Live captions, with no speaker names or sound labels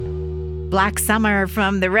Black Summer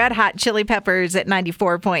from the Red Hot Chili Peppers at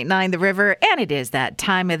 94.9 The River. And it is that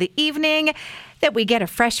time of the evening that we get a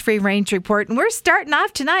fresh free range report. And we're starting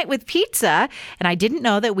off tonight with pizza. And I didn't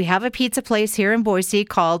know that we have a pizza place here in Boise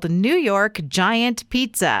called New York Giant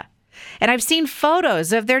Pizza. And I've seen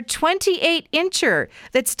photos of their 28-incher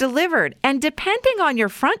that's delivered. And depending on your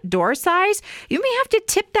front door size, you may have to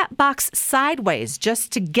tip that box sideways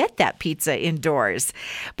just to get that pizza indoors.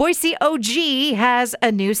 Boise OG has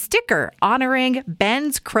a new sticker honoring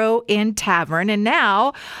Ben's Crow Inn Tavern. And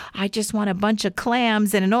now I just want a bunch of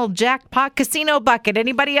clams in an old jackpot casino bucket.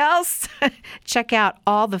 Anybody else? Check out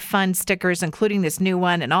all the fun stickers, including this new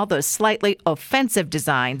one and all those slightly offensive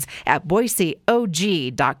designs at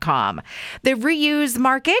boiseog.com. The Reuse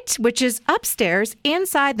Market, which is upstairs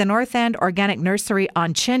inside the North End Organic Nursery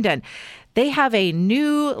on Chinden. They have a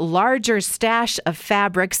new, larger stash of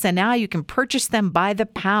fabrics, and now you can purchase them by the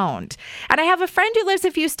pound. And I have a friend who lives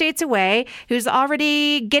a few states away who's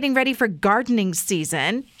already getting ready for gardening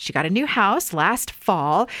season. She got a new house last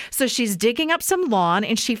fall, so she's digging up some lawn,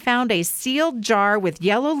 and she found a sealed jar with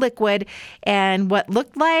yellow liquid and what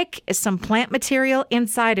looked like some plant material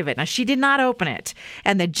inside of it. Now, she did not open it,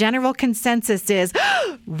 and the general consensus is,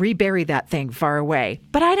 rebury that thing far away.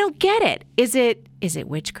 But I don't get it. Is it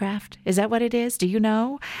witchcraft? Is that what it is? Do you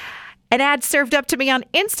know? An ad served up to me on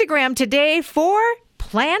Instagram today for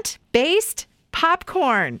plant-based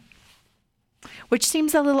popcorn, which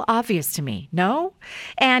seems a little obvious to me, no?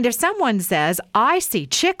 And if someone says, I see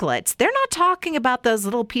chiclets, they're not talking about those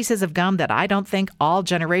little pieces of gum that I don't think all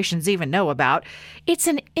generations even know about. It's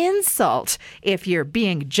an insult if you're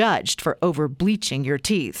being judged for over-bleaching your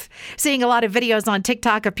teeth. Seeing a lot of videos on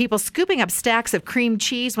TikTok of people scooping up stacks of cream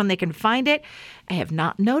cheese when they can find it, I have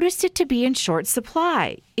not noticed it to be in short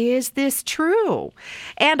supply. Is this true?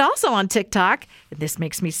 And also on TikTok, this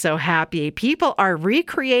makes me so happy, people are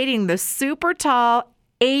recreating the super tall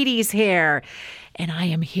 80s hair. And I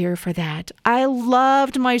am here for that. I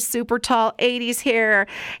loved my super tall 80s hair.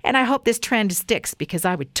 And I hope this trend sticks because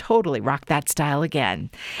I would totally rock that style again.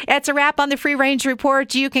 It's a wrap on the Free Range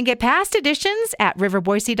Report. You can get past editions at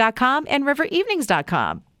riverboise.com and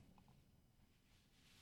riverevenings.com.